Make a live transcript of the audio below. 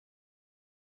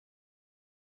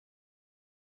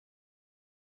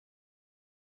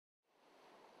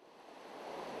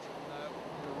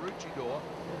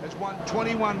has won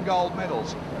 21 gold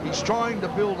medals. He's trying to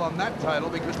build on that total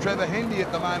because Trevor Hendy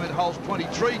at the moment holds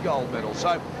 23 gold medals.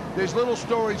 So there's little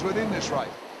stories within this race.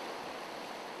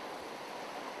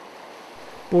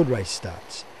 Board race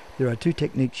starts. There are two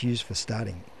techniques used for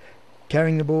starting: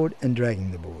 carrying the board and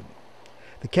dragging the board.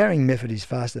 The carrying method is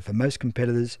faster for most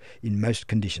competitors in most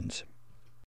conditions.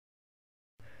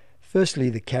 Firstly,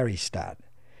 the carry start.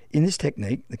 In this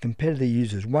technique, the competitor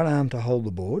uses one arm to hold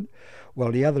the board,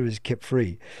 while the other is kept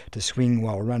free to swing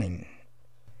while running.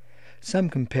 Some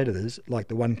competitors, like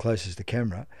the one closest to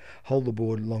camera, hold the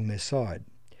board along their side.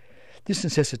 This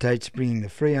necessitates bringing the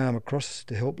free arm across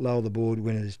to help lower the board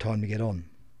when it is time to get on.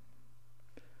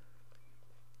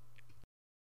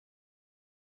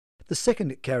 The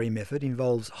second carry method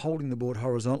involves holding the board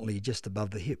horizontally just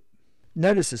above the hip.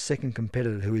 Notice the second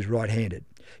competitor who is right-handed.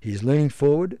 He is leaning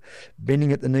forward,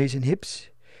 bending at the knees and hips.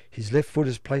 His left foot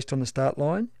is placed on the start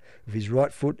line, with his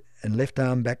right foot and left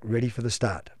arm back ready for the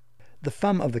start. The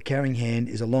thumb of the carrying hand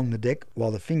is along the deck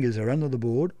while the fingers are under the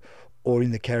board or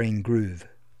in the carrying groove.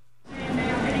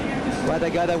 Right they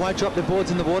go, they won't drop their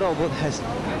boards in the water.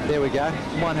 There we go,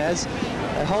 one has.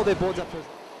 They hold their boards up for...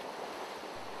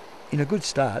 In a good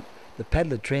start, the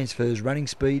paddler transfers running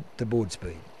speed to board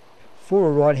speed. For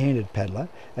a right-handed paddler,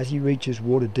 as he reaches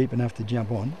water deep enough to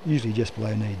jump on, usually just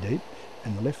below knee deep,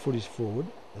 and the left foot is forward,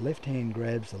 the left hand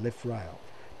grabs the left rail.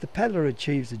 The paddler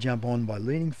achieves the jump on by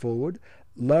leaning forward,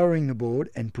 lowering the board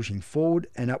and pushing forward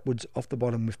and upwards off the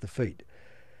bottom with the feet.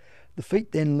 The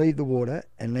feet then leave the water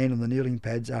and land on the kneeling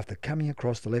pads after coming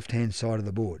across the left-hand side of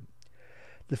the board.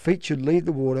 The feet should leave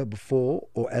the water before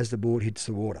or as the board hits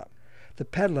the water. The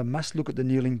paddler must look at the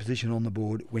kneeling position on the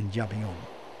board when jumping on.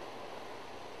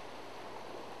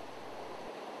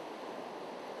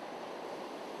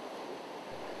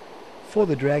 For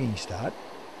the dragging start,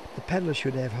 the paddler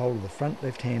should have hold of the front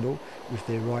left handle with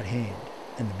their right hand,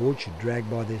 and the board should drag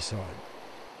by their side.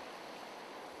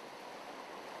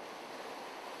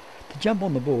 To jump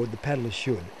on the board, the paddlers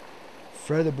should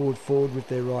throw the board forward with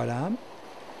their right arm,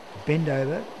 bend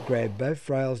over, grab both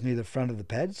rails near the front of the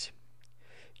pads,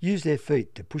 use their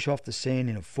feet to push off the sand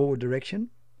in a forward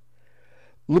direction,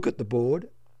 look at the board,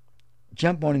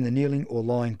 jump on in the kneeling or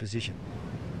lying position.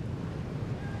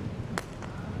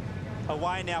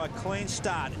 Away now, a clean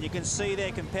start, and you can see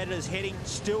their competitors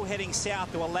still heading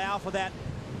south to allow for that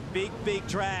big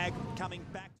drag coming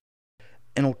back.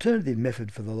 An alternative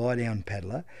method for the lie-down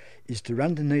paddler is to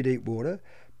run to knee-deep water,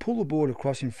 pull the board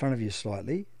across in front of you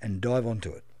slightly and dive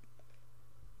onto it.